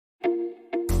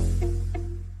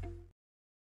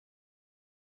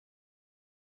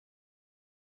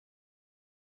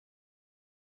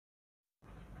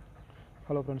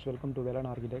Hello friends, welcome to Velan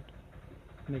Architect.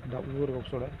 இன்னைக்கு ஒரு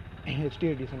ஹவுஸோட HDA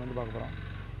design வந்து பார்க்க போகிறோம்.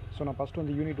 ஸோ நான் ஃபஸ்ட்டு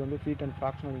வந்து யூனிட் வந்து ஃபீட் அண்ட்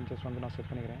ஃப்ராக்ஷனல் இன்ச்சஸ் வந்து நான் செட்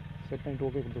பண்ணிக்கிறேன். செட் பண்ணிவிட்டு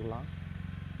ஓகே கொடுத்துக்கலாம்.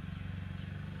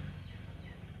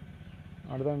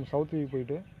 அடுத்த சவுத் வியூ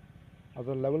போயிட்டு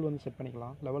அதோட லெவல் வந்து செட்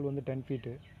பண்ணிக்கலாம். லெவல் வந்து 10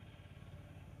 ஃபீட்டு.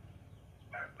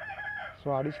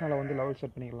 ஸோ அடிஷ்னலாக வந்து லெவல்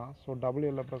செட் பண்ணிக்கலாம். ஸோ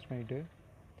WL ப்ரெஸ் பண்ணிவிட்டு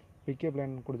பிக்கே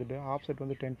பிளான் கொடுத்துட்டு ஆஃப் செட்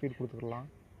வந்து 10 ஃபீட் கொடுத்துக்கலாம்.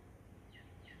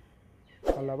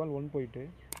 லெவல் 1 போயிட்டு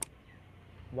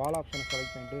வால் ஆப்ஷனை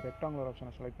செலக்ட் பண்ணிவிட்டு ரெக்டாங்குலர்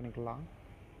ஆப்ஷனை செலக்ட் பண்ணிக்கலாம்.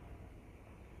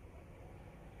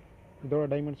 இதோட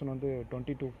டைமென்ஷன் வந்து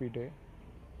 22 ஃபீட்டு.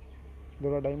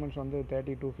 இதோட டைமென்ஷன் வந்து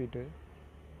 32 ஃபீட்டு.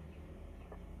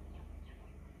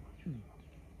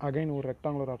 அகைன் ஒரு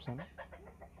ரெக்டாங்குலர் ஆப்ஷன்.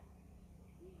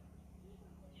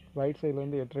 ரைட்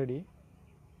சைட்லேருந்து 8 அடி,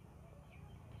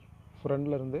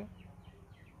 ஃப்ரண்ட்லேருந்து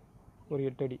ஒரு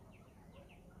 8 அடி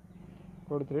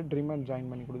கொடுத்துட்டு ட்ரிம் அண்ட்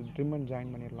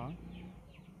ஜாயின் பண்ணிடலாம்.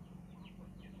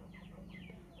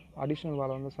 அடிஷ்னல்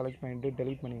வாலை வந்து செலக்ட் பண்ணிவிட்டு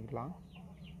டெலீட் பண்ணிக்கலாம்.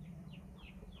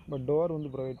 இப்போ டோர் வந்து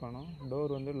ப்ரொவைட் பண்ணோம்.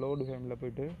 டோர் வந்து லோடு ஃபேமில்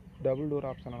போய்ட்டு டபுள் டோர்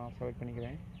ஆப்ஷனை நான் செலக்ட்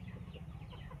பண்ணிக்கிறேன்.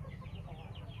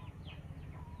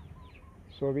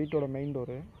 ஸோ வீட்டோட main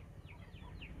door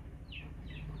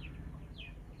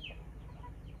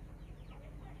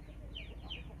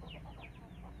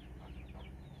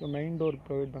so main door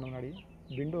provide பண்ண முன்னாடி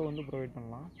விண்டோ வந்து ப்ரொவைட்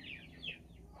பண்ணலாம்.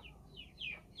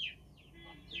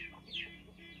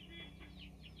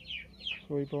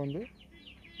 ஸோ இப்போ வந்து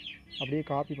அப்படியே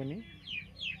காப்பி பண்ணி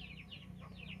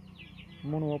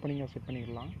 3 ஓப்பனிங்காக செட்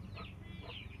பண்ணிக்கலாம்.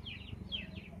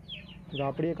 இதை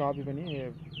அப்படியே காப்பி பண்ணி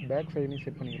பேக் சைட்லையும்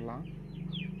செட் பண்ணிக்கலாம்.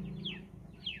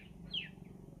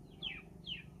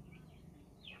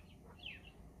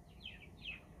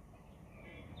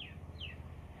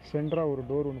 சென்டராக ஒரு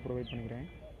டோர் ஒன்று ப்ரொவைட் பண்ணிக்கிறேன்.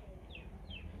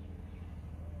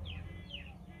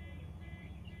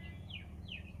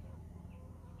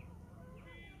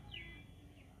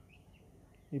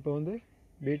 இப்போ வந்து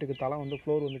வீட்டுக்கு தலை வந்து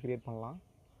ஃப்ளோர் வந்து க்ரியேட் பண்ணலாம்.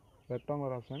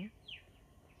 Rectangular option,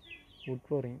 would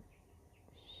flooring.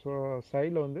 So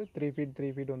சைடில் வந்து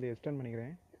 3 ஃபீட் வந்து எக்ஸ்டெண்ட்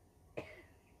பண்ணிக்கிறேன்.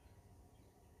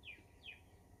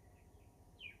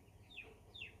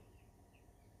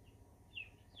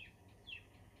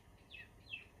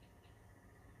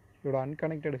 இதோட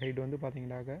அன்கனெக்டட் ஹைட் வந்து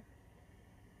பார்த்தீங்கன்னாக்க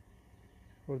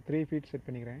ஒரு 3 ஃபீட் செட்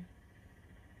பண்ணிக்கிறேன்.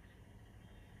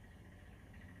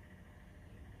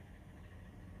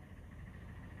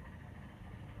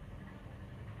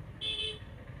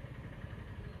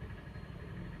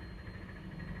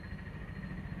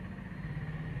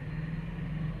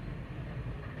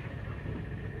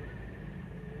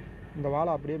 இந்த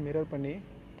வாலை அப்படியே மிரர் பண்ணி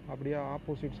அப்படியே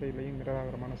ஆப்போசிட் சைட்லையும் மிரர்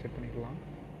ஆகிற மாதிரி செட் பண்ணிக்கலாம்.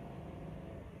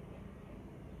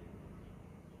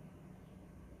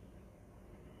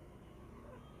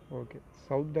 ஓகே,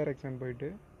 சவுத் டைரெக்ஷன் போயிட்டு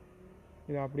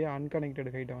இது அப்படியே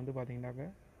அன்கனெக்டட் ஹைட்டை வந்து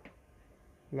பார்த்தீங்கன்னாக்க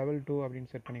லெவல் 2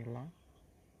 அப்படின்னு செட் பண்ணிக்கலாம்.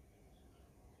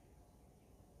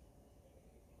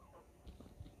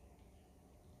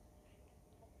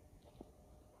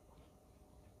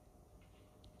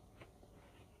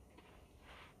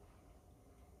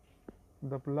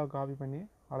 இந்த ஃபுல்லாக காப்பி பண்ணி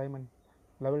அலைன்மெண்ட்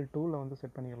லெவல் 2ல் வந்து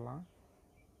செட் பண்ணிக்கலாம்.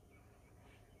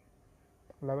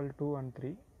 Level 2 and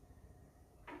 3.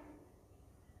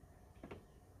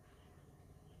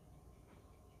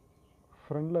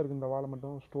 ஃப்ரண்டில் இருக்க இந்த வாலை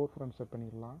மட்டும் ஸ்டோர் ஃப்ரண்ட் செட்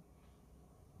பண்ணிக்கலாம்.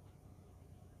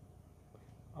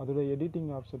 அதோட எடிட்டிங்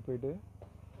ஆப்ஷன் போயிட்டு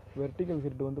வெர்டிக்கல்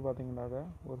கிரிட் வந்து பார்த்தீங்கன்னாக்க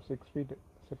ஒரு 6 ஃபீட்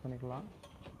செட் பண்ணிக்கலாம்.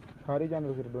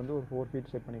 ஹாரிசான்டல் கிரிட் வந்து ஒரு 4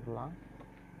 ஃபீட் செட் பண்ணிக்கலாம்.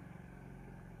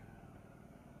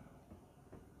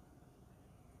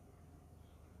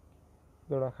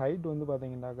 இதோட ஹைட் வந்து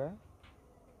பார்த்தீங்கன்னாக்க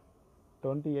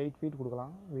 28 ஃபீட்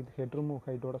கொடுக்கலாம் வித் ஹெட்ரூம்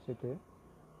ஹைட்டோட சேர்த்து.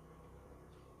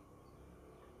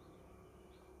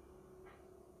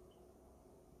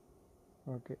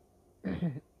 ஓகே,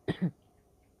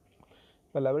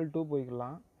 இப்போ லெவல் 2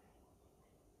 போய்க்கலாம்.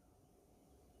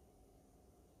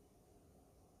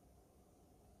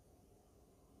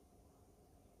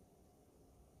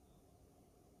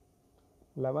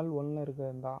 லெவல் 1ல்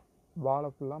இருக்க இந்த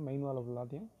வாலை ஃபுல்லாக மெயின் வாலை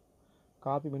ஃபுல்லாத்தையும்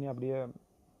காப்பி பண்ணி அப்படியே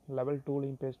லெவல்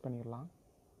 2லையும் பேஸ்ட் பண்ணிடலாம்.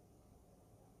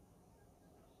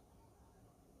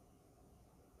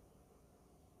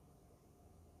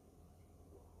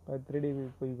 இப்போ 3D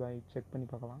போய் செக் பண்ணி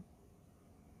பார்க்கலாம்.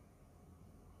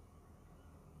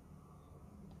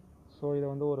 ஸோ இதை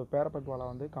வந்து ஒரு பேரப்பட் வாலை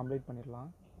வந்து கம்ப்ளீட்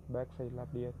பண்ணிடலாம். பேக் சைடில்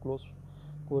அப்படியே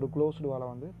ஒரு க்ளோஸ்டு வாலை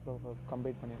வந்து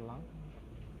கம்ப்ளீட் பண்ணிடலாம்.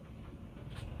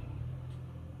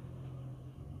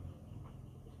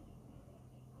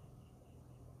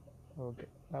 ஓகே,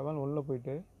 லெவல் 1ல்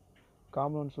போயிட்டு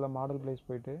காம்பவுண்ட்ஸில் மாடல் பிளேஸ்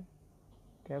போயிட்டு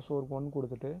கேஷ் ஒர்க் 1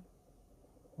 கொடுத்துட்டு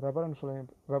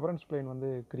ரெஃபரன்ஸ் பிளேன் வந்து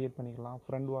கிரியேட் பண்ணிக்கலாம்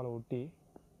ஃப்ரண்ட் வாலை ஒட்டி.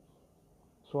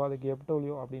 ஸோ அதுக்கு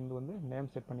எப்டோலியோ அப்படின்னு வந்து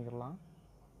நேம் செட் பண்ணிக்கலாம்.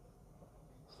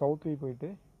 சவுத் வியூ போயிட்டு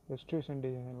எக்ஸ்ட்ரூஷன்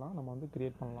டிசைன்லாம் நம்ம வந்து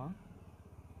கிரியேட் பண்ணலாம்.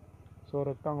 So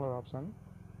rectangular option,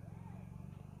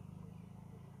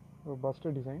 first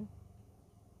design,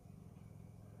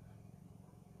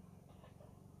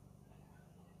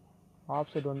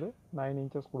 offset வந்து 9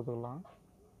 inches கொடுத்துக்கலாம்.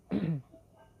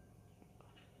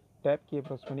 டேப் கீயை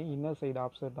ப்ரெஸ் பண்ணி இன்னர் சைடு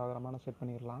ஆஃப்செட் ஆகிற மாதிரி செட்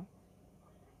பண்ணிடலாம்.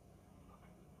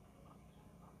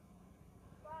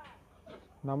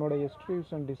 நம்மளோட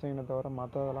எக்ஸ்ட்ரூஷன் டிசைனை தவிர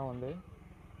மற்றதெல்லாம் வந்து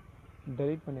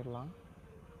டெலீட் பண்ணிடலாம்.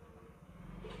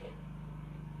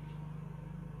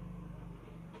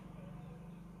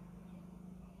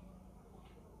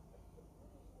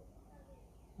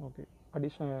 ஓகே,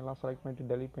 அடிஷ்னல் எல்லாம் செலக்ட் பண்ணிட்டு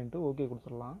டெலீட் பண்ணிட்டு ஓகே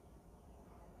கொடுத்துடலாம்.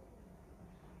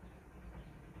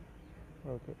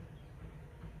 ஓகே,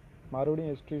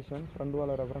 மறுபடியும் எக்ஸ்ட்ரூஷன் ஃப்ரண்ட்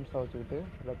வாலை ரெஃபரன்ஸாக வச்சுக்கிட்டு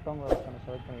ரெக்டாங்குலர் ஆப்ஷனை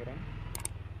செலக்ட் பண்ணிக்கிறேன்.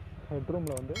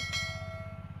 ஹெட்ரூமில் வந்து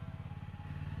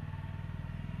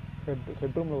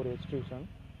ஹெட்ரூமில் ஒரு எக்ஸ்ட்ரூஷன்.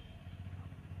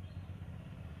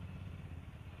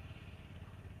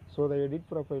 ஸோ அதை எடிட்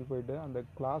ப்ரொஃபைல் போயிட்டு அந்த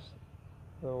கிளாஸ்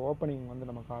ஓப்பனிங் வந்து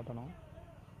நம்ம காட்டணும்.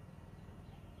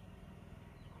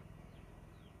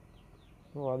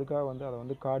 ஸோ அதுக்காக வந்து அதை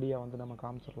வந்து கார்டியாக வந்து நம்ம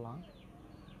காமிச்சிடலாம்.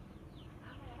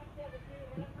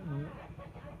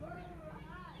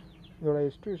 இதோட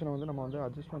எக்ஸ்ட்ரூஷனை வந்து நம்ம வந்து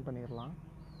அட்ஜஸ்ட்மெண்ட் பண்ணிடலாம்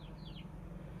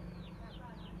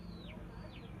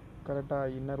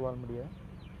கரெக்டாக இன்னர் வால் முடிய.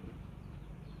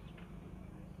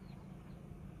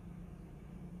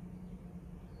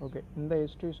 ஓகே, இந்த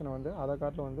எக்ஸ்ட்ரூஷனை வந்து அதை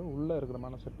காட்டில் வந்து உள்ளே இருக்கிற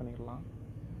மாதிரி செட் பண்ணிடலாம்.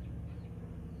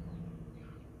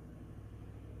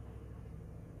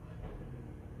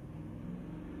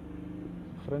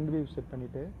 ஃப்ரண்ட் வியூ செட்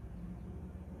பண்ணிவிட்டு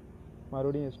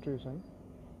மறுபடியும் எக்ஸ்ட்ரூஷன்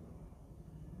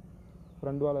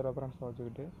ஃப்ரண்ட் வாலை ரெஃபரன்ஸாக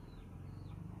வச்சுக்கிட்டு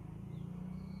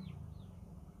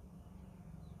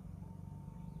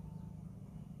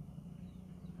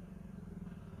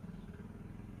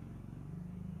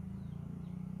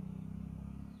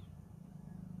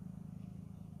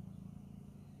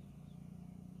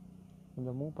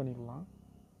கொஞ்சம் மூவ் பண்ணிடலாம்.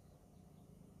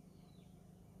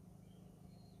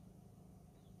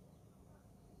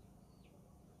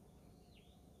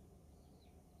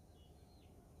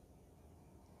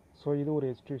 ஸோ இது ஒரு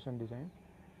எக்ஸ்ட்ரூஷன் டிசைன்.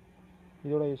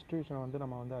 இதோட எக்ஸ்ட்ரூஷனை வந்து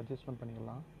நம்ம வந்து அட்ஜஸ்ட்மெண்ட்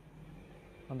பண்ணிக்கலாம்.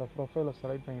 அந்த ப்ரொஃபைலை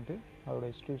செலக்ட் பண்ணிவிட்டு அதோட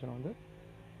எக்ஸ்ட்ரூஷனை வந்து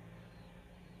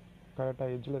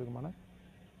கரெக்டாக எட்ஜில் இருக்குமான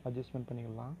அட்ஜஸ்ட்மெண்ட்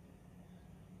பண்ணிக்கலாம்.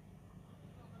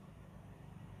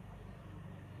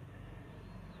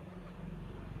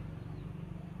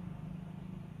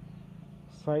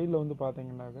 சைடில் வந்து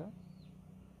பார்த்தீங்கன்னாக்க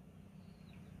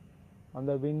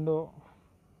அந்த விண்டோ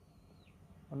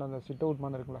அந்த சிட் அவுட்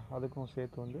மாதிரி இருக்குல்ல, அதுக்கும்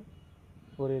சேர்த்து வந்து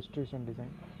ஒரு எக்ஸ்ட்ரூஷன்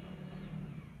டிசைன்.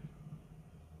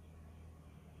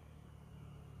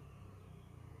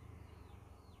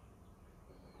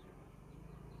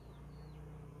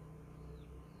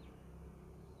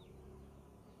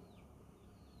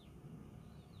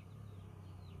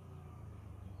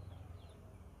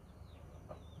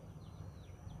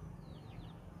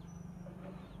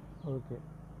 ஓகே,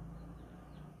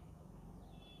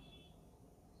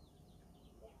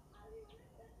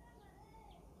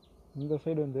 இந்த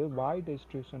சைடு வந்து வாய்ட்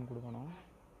எக்ஸ்ட்ரூஷன் கொடுக்கணும்.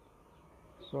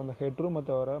 ஸோ அந்த ஹெட்ரூமை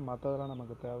தவிர மற்றதெல்லாம்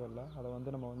நமக்கு தேவையில்லை. அதை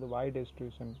வந்து நம்ம வந்து வாய்ட்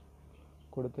எக்ஸ்ட்ரூஷன்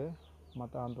கொடுத்து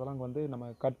மற்ற அதெல்லாம் வந்து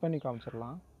நம்ம கட் பண்ணி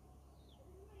காமிச்சிடலாம்.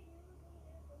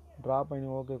 ட்ரா பண்ணி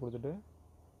ஓகே கொடுத்துட்டு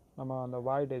நம்ம அந்த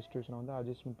வாய்ட் எக்ஸ்ட்ரூஷனை வந்து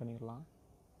அட்ஜஸ்ட்மெண்ட் பண்ணிக்கலாம்.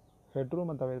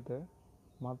 ஹெட்ரூமை தவிர்த்து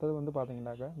மற்றது வந்து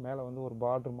பார்த்தீங்கன்னாக்கா மேலே வந்து ஒரு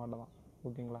பார்ட்ரு மாட்டலாம்.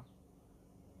 ஓகேங்களா?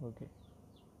 ஓகே,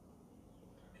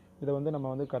 இதை வந்து நம்ம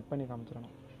வந்து கட் பண்ணி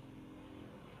காமிச்சிடணும்.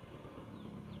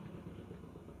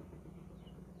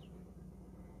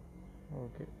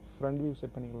 ஓகே, ஃப்ரண்ட் வியூ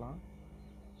செட் பண்ணிக்கலாம்.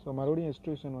 ஸோ மறுபடியும்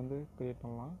எக்ஸ்ட்ரூஷன் வந்து க்ரியேட்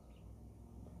பண்ணலாம்.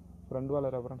 ஃப்ரண்ட்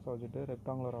வாலை ரெஃபரன்ஸாக வச்சுட்டு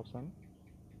ரெக்டாங்குலர் ஆப்ஷன்.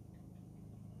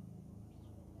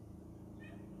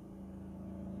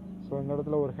 ஸோ இந்த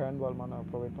இடத்துல ஒரு ஹேண்ட் வால் மாதிரி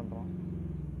ப்ரொவைட் பண்ணுறோம்.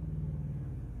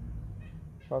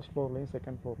 ஃபர்ஸ்ட் ஃப்ளோர்லேயும்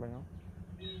செகண்ட் ஃப்ளோர்லேயும்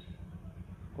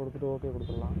கொடுத்துட்டு ஓகே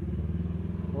கொடுத்துடலாம்.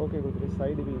 ஓகே கொடுத்துட்டு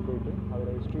சைடு வியூ போயிட்டு அதோட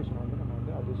எக்ஸ்ட்ரூஷனை வந்து நம்ம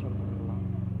வந்து அட்ஜஸ்ட்மெண்ட் பண்ணிக்கலாம்.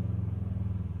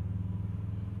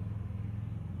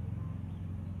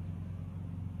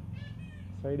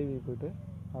 சைடு வியூ போயிட்டு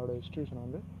அதோட எக்ஸ்ட்ரூஷனை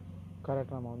வந்து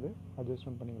கரெக்டாக நம்ம வந்து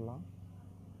அட்ஜஸ்ட்மெண்ட் பண்ணிக்கலாம்.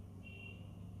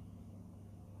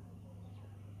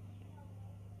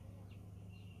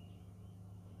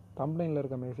 தம்ப்நெயிலில்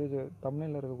இருக்க மெசேஜ்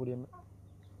தம்ப்நெயிலில் இருக்கக்கூடிய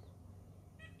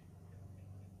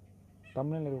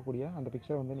அந்த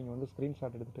பிக்சரை வந்து நீங்கள் வந்து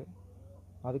ஸ்க்ரீன்ஷாட் எடுத்துகிட்டு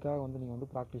அதுக்காக வந்து நீங்கள் வந்து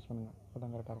ப்ராக்டிஸ் பண்ணுங்கள்.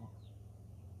 அதான் கரெக்டாக இருக்கும்.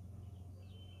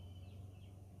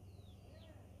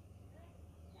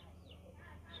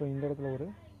 ஸோ இந்த இடத்துல ஒரு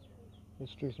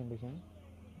எக்ஸ்ட்ரூஷன் டிசைன்.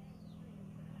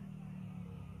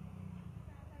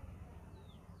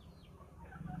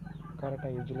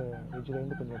 கரெக்டாக எஜ்ஜில்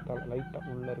கொஞ்சம்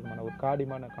லைட்டாக உள்ளே இருக்குமா, ஒரு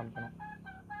காடிமாக நான் காமிக்கணும்.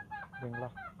 ஓகேங்களா?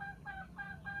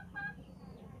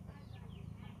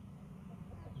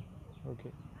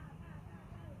 ஓகே.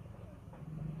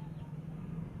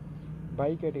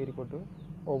 பை கேட்டகரி போட்டு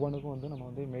ஒவ்வொன்றுக்கும் வந்து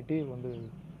நம்ம வந்து மெட்டீரியல் வந்து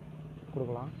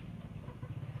கொடுக்கலாம்.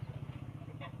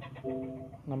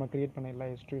 நம்ம க்ரியேட் பண்ண எல்லா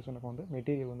எக்ஸ்ட்ரூஷனுக்கும் வந்து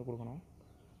மெட்டீரியல் வந்து கொடுக்கணும்.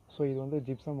 ஸோ இது வந்து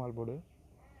ஜிப்சம் வால் போர்டு,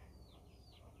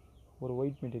 ஒரு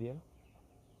ஒயிட் மெட்டீரியல்.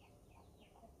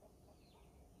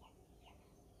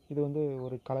 இது வந்து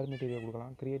ஒரு கலர் மெட்டீரியல்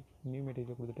கொடுக்கலாம். க்ரியேட் நியூ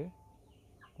மெட்டீரியல் கொடுத்துட்டு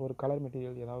ஒரு கலர்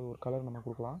மெட்டீரியல், ஏதாவது ஒரு கலர் நம்ம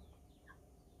கொடுக்கலாம்.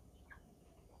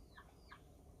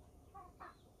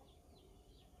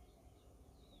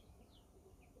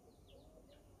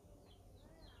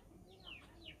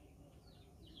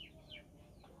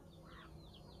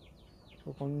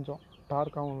 ஸோ கொஞ்சம்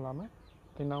டார்க்காகவும் இல்லாமல்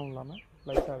தின்னாகவும் இல்லாமல்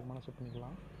லைட்டாக அதுமான செட்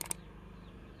பண்ணிக்கலாம்.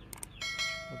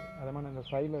 ஓகே. அதே மாதிரி இந்த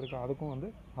சைடில் இருக்க அதுக்கும் வந்து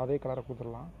அதே கலரை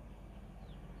கொடுத்துடலாம்.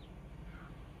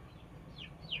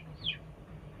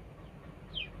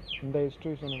 இந்த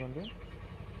எக்ஸ்ட்ரூஷனுக்கு வந்து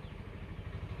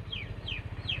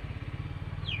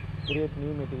கிரியேட்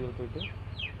நியூ மெட்டீரியல் போயிட்டு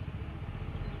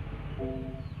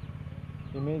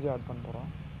இமேஜ் ஆட் பண்ண போகிறோம்.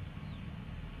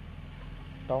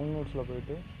 டவுன்லோட்ஸில்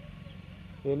போயிட்டு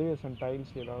எலிவேஷன்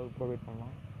டைல்ஸ் ஏதாவது ப்ரொவைட்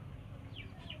பண்ணலாம்.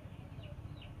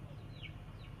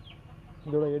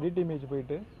 இதோட எடிட் இமேஜ்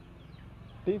போயிட்டு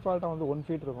டிஃபால்ட்டாக வந்து 1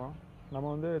 feet இருக்கும். நம்ம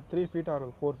வந்து 3 feet ஆர்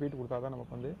 4 feet கொடுத்தா தான்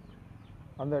நமக்கு வந்து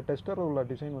அந்த டெஸ்டரில் உள்ள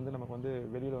டிசைன் வந்து நமக்கு வந்து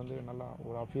வெளியில் வந்து நல்லா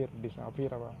ஒரு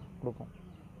அஃபியராக கொடுக்கும்.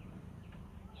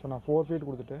 ஸோ நான் 4 feet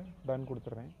கொடுத்துட்டு டன்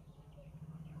கொடுத்துட்றேன்.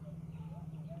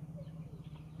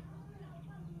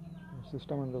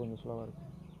 சிஸ்டம் வந்து கொஞ்சம் ஸ்லோவாக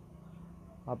இருக்குது.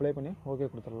 அப்ளை பண்ணி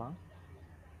ஓகே கொடுத்துடலாம்.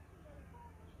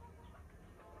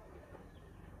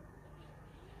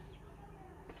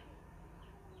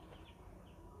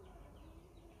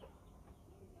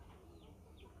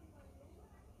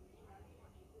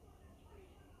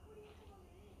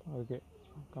 ஓகே,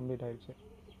 கம்ப்ளீட் ஆகிடுச்சு.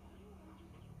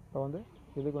 இப்போ வந்து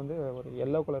இதுக்கு வந்து ஒரு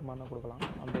எல்லோ கலர் மாதிரி கொடுக்கலாம்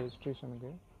அந்த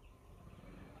எக்ஸ்ட்ரூஷனுக்கு.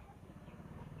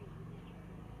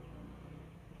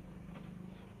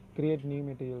 கிரியேட் நியூ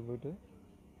மெட்டீரியல் போய்ட்டு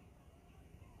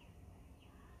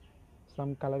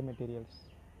சம் கலர் மெட்டீரியல்ஸ்,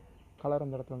 கலர்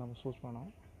அந்த இடத்துல நம்ம சூஸ் பண்ணோம்.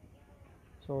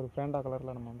 ஸோ ஒரு ஃபேண்டா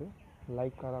கலரில் நம்ம வந்து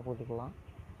லைட் கலராக கொடுத்துக்கலாம்.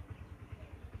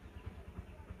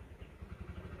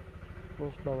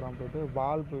 க்ளோஸ் ப்ரோக்ராம் போய்ட்டு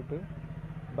வால் போய்ட்டு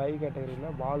பை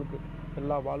கேட்டகரியில் வாலுக்கு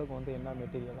எல்லா வாலுக்கும் வந்து என்ன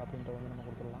மெட்டீரியல் அப்படின்றத வந்து நம்ம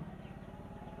கொடுத்துடலாம்.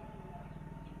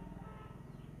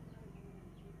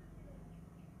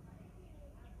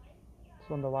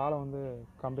 ஸோ அந்த வாலை வந்து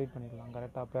கம்ப்ளீட் பண்ணிடலாம்.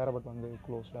 கரெக்டாக பேரபட் வந்து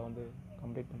க்ளோஸில் வந்து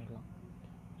கம்ப்ளீட் பண்ணிடலாம்.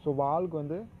 ஸோ வாலுக்கு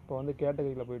வந்து இப்போ வந்து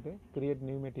கேட்டகரியில் போய்ட்டு கிரியேட்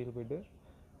நியூ மெட்டீரியல் போய்ட்டு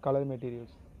கலர்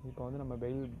மெட்டீரியல்ஸ், இப்போ வந்து நம்ம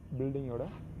பில்டிங்கோட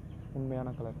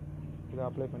உண்மையான கலர் இதை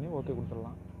அப்ளை பண்ணி ஓகே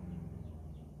கொடுத்துடலாம்.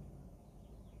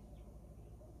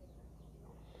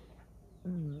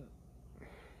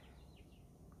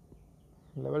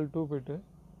 லெவல் 2 போய்ட்டு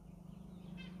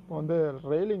இப்போ வந்து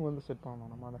ரெயிலிங் வந்து செட்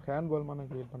பண்ணணும். நம்ம அந்த ஹேண்ட் வால் மாதிரி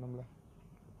க்ரியேட் பண்ணோம்ல,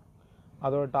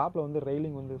 அதோட டாப்பில் வந்து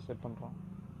ரெயிலிங் வந்து செட் பண்ணுறோம்.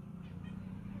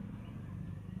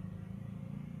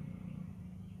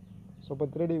 ஸோ இப்போ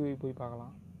 3D போய்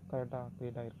பார்க்கலாம் கரெக்டாக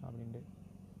க்ரியேட் ஆகிருக்கா அப்படின்ட்டு.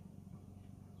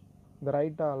 இந்த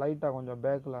லைட்டாக கொஞ்சம்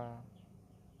பேக்கில்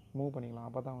மூவ் பண்ணிக்கலாம்.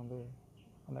 அப்போ தான் வந்து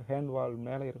அந்த ஹேண்ட் வால்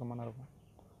மேலே இருக்க மாதிரி இருக்கும்.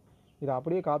 இதை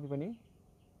அப்படியே காப்பி பண்ணி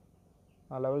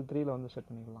லெவல் 3ல் வந்து செட்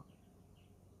பண்ணிக்கலாம்.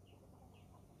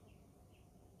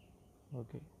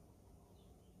 ஓகே.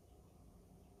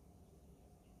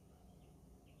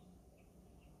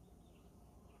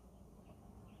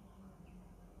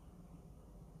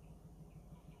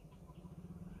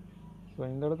 ஸோ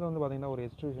இந்த இடத்துல வந்து பார்த்திங்கன்னா ஒரு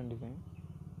எக்ஸ்ட்ரூஷன் டிசைன்.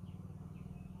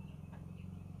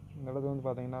 இந்த இடத்துல வந்து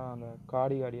பார்த்திங்கன்னா அந்த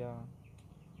காடியாக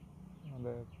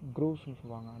அந்த க்ரூவ்ஸ்னு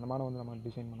சொல்லுவாங்க, அந்த மாதிரி வந்து நம்ம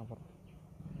டிசைன் பண்ண போகிறோம்.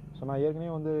 ஸோ நான்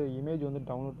ஏற்கனவே வந்து இமேஜ் வந்து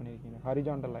டவுன்லோட் பண்ணியிருக்கேன்.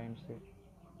 ஹரிஜாண்டல் லைன்ஸு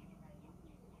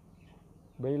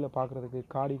வெயிலில் பார்க்குறதுக்கு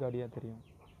காடியாக தெரியும்.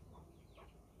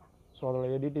 ஸோ அதோட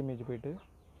எடிட் இமேஜ் போய்ட்டு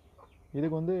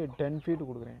இதுக்கு வந்து 10 feet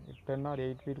கொடுக்குறேன். 10 or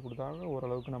 8 feet கொடுத்தாங்க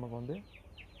ஓரளவுக்கு நமக்கு வந்து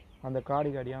அந்த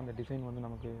காடியாக அந்த டிசைன் வந்து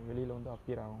நமக்கு வெளியில் வந்து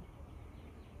அப்பியர் ஆகும்.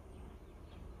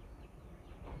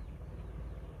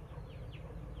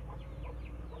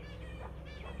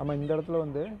 நம்ம இந்த இடத்துல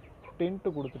வந்து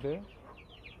டின்ட்டு கொடுத்துட்டு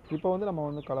இப்போ வந்து நம்ம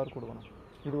வந்து கலர் கொடுக்கணும்.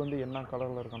 இது வந்து என்ன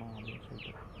கலரில் இருக்கணும் அப்படின்னு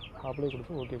சொல்லிட்டு அப்ளை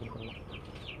கொடுத்து ஓகே கொடுத்துடலாம்.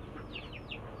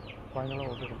 ஃபைனலாக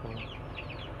ஓகே கொடுத்துடலாம்.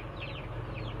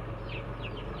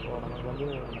 ஸோ நமக்கு வந்து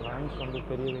லைன்ஸ் வந்து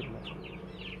தெரியவே இல்லை.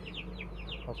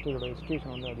 ஃபஸ்ட்டு இதோட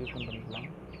எக்ஸ்ட்ரூஷன் வந்து அட்ஜஸ்ட்மெண்ட் பண்ணிக்கலாம்.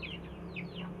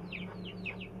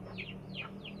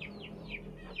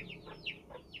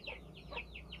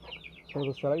 ஸோ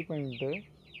அதை செலக்ட் பண்ணிவிட்டு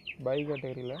பை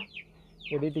கேட்டகரியில்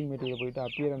எடிட்டிங் மெட்டீரியல் போய்ட்டு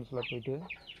அப்பியரன்ஸில் போய்ட்டு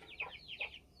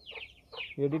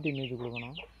எடிட் இமேஜ்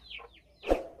கொடுக்கணும்.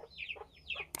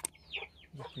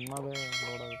 சும்மாவே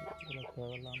லோட் ஆகுது, இதில்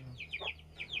தேவையில்லாமல்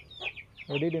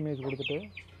எடிட் இமேஜ் கொடுத்துட்டு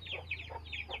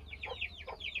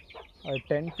அது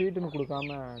 10 ஃபீட்டுன்னு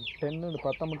கொடுக்காம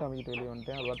 10 மட்டும் அமைக்கிட்டு வெளியே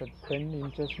வந்துட்டேன். அது பார்த்து 10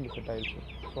 இன்ச்சஸ்ன்னு செட் ஆகிடுச்சு.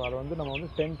 ஸோ அதை வந்து நம்ம வந்து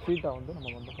 10 ஃபீட்டாக வந்து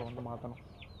நம்ம வந்து இப்போ வந்து மாற்றணும்.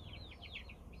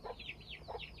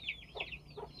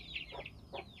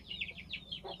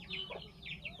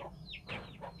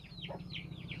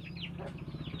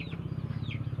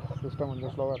 சிஸ்டம்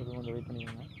கொஞ்சம் ஸ்லோவாக இருக்குது, கொஞ்சம் வெயிட்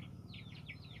பண்ணிக்கோங்க.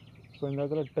 ஸோ இந்த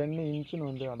இடத்துல 10 இன்ச்சுன்னு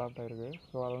வந்து அடாப்ட் ஆகிருக்கு.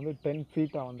 ஸோ அதை வந்து 10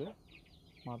 ஃபீட்டாக வந்து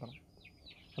மாற்றணும்.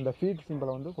 அந்த ஃபீட்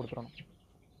சிம்பிளை வந்து கொடுத்துடணும்.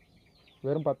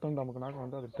 வெறும் 10 நமக்குனாக்க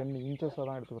வந்து அது 10 இன்ச்சஸாக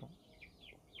தான் எடுத்துக்கிறோம்.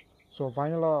 ஸோ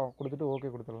ஃபைனலாக கொடுத்துட்டு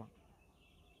ஓகே கொடுத்துடலாம்.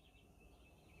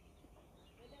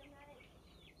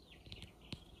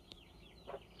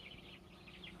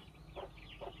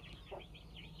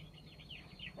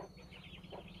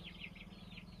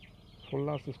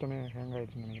 ஃபுல்லாக சிஸ்டமே ஹேங்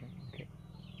ஆகிடுச்சுன்னு நினைக்கிறேன். ஓகே,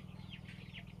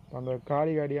 அந்த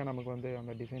காடியாக நமக்கு வந்து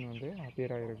அந்த டிசைன் வந்து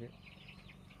அப்பியர் ஆகிருக்கு.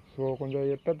 ஸோ கொஞ்சம்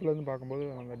எட்டத்துலேருந்து பார்க்கும்போது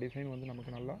அந்த டிசைன் வந்து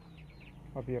நமக்கு நல்லா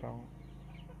அப்பியர் ஆகும்.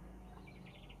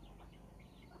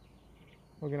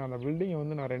 ஓகே, நான் அந்த பில்டிங்கை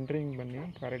வந்து நான் ரெண்டரிங் பண்ணி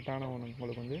கரெக்டான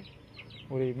உங்களுக்கு வந்து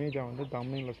ஒரு இமேஜாக வந்து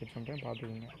தம்ப்நெயிலில் செட் பண்ணுறேன்,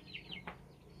 பார்த்துக்கோங்க.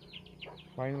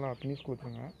 ஃபைனலாக ஃபினிஷ்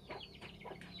கொடுத்துருங்க.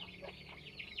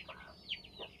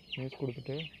 ஃபினிஷ்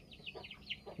கொடுத்துட்டு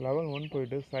லெவல் 1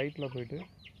 போய்ட்டு சைட்டில் போய்ட்டு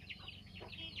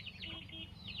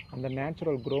அந்த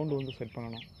நேச்சுரல் கிரவுண்டு வந்து செட்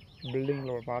பண்ணணும்.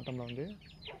 பில்டிங்கில் பாட்டமில் வந்து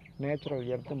நேச்சுரல்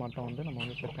எர்த்து மட்டும் வந்து நம்ம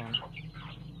வந்து செட் பண்ணணும்.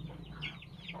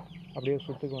 அப்படியே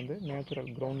சுற்றுக்கு வந்து நேச்சுரல்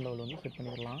கிரவுண்ட் லெவல் வந்து செட்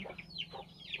பண்ணிடலாம்.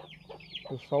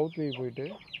 சவுத் வியூ போய்ட்டு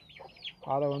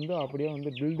அதை வந்து அப்படியே வந்து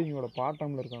பில்டிங்கோட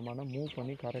பாட்டமில் இருக்கிற மாதிரி மூவ்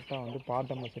பண்ணி கரெக்டாக வந்து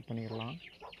பாட்டமில் செட் பண்ணிடலாம்.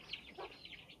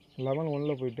 லெவல்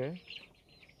 1 போய்ட்டு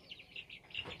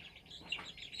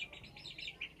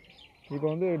இப்போ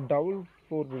வந்து டபுள்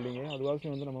ஃப்ளோர் பில்டிங்கு, அதுவாசி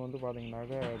வந்து நம்ம வந்து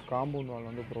பார்த்திங்கனாக்க காம்பவுண்ட் வால்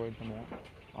வந்து ப்ரொவைட் பண்ணுவோம்.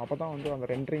 அப்போ தான் வந்து அந்த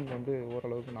ரெண்டரிங் வந்து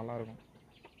ஓரளவுக்கு நல்லாயிருக்கும்.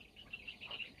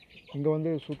 இங்கே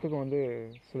வந்து சுற்றுக்கு வந்து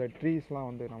சில ட்ரீஸ்லாம்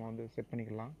வந்து நம்ம வந்து செட்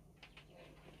பண்ணிக்கலாம்.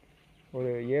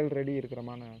 ஒரு 7 அடி இருக்கிற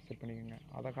மாதிரி செட் பண்ணிக்கோங்க.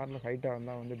 அதை காட்டில் ஹைட்டாக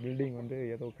இருந்தால் வந்து பில்டிங் வந்து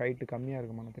ஏதோ ஹைட்டு கம்மியாக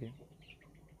இருக்குமான்னு தெரியும்.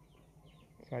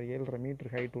 சாரி, 7.5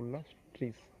 மீட்டர் ஹைட் உள்ள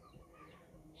ட்ரீஸ்.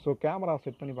 ஸோ கேமரா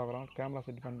செட் பண்ணி பார்க்குறோம். கேமரா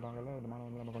செட் பண்ணி பார்க்கல இது மாதிரி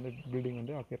வந்து நமக்கு வந்து பில்டிங்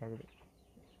வந்து அப்பியர் ஆகுது.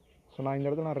 ஸோ நான் இந்த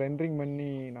இடத்துல நான் ரெண்டரிங் பண்ணி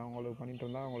நான் உங்களுக்கு பண்ணிட்டு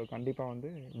இருந்தால் உங்களுக்கு கண்டிப்பாக வந்து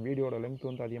வீடியோட லென்த்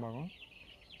வந்து அதிகமாகும்.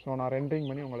 ஸோ நான் ரெண்டரிங்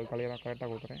பண்ணி உங்களுக்கு கரெக்டாக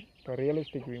கொடுத்துறேன். இப்போ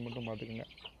ரியலிஸ்டிக் வியூ மட்டும் பார்த்துக்குங்க.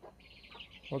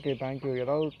 Okay, thank you.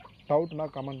 ஏதாவது டவுட்னா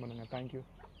கமெண்ட் பண்ணுங்கள். தேங்க்யூ.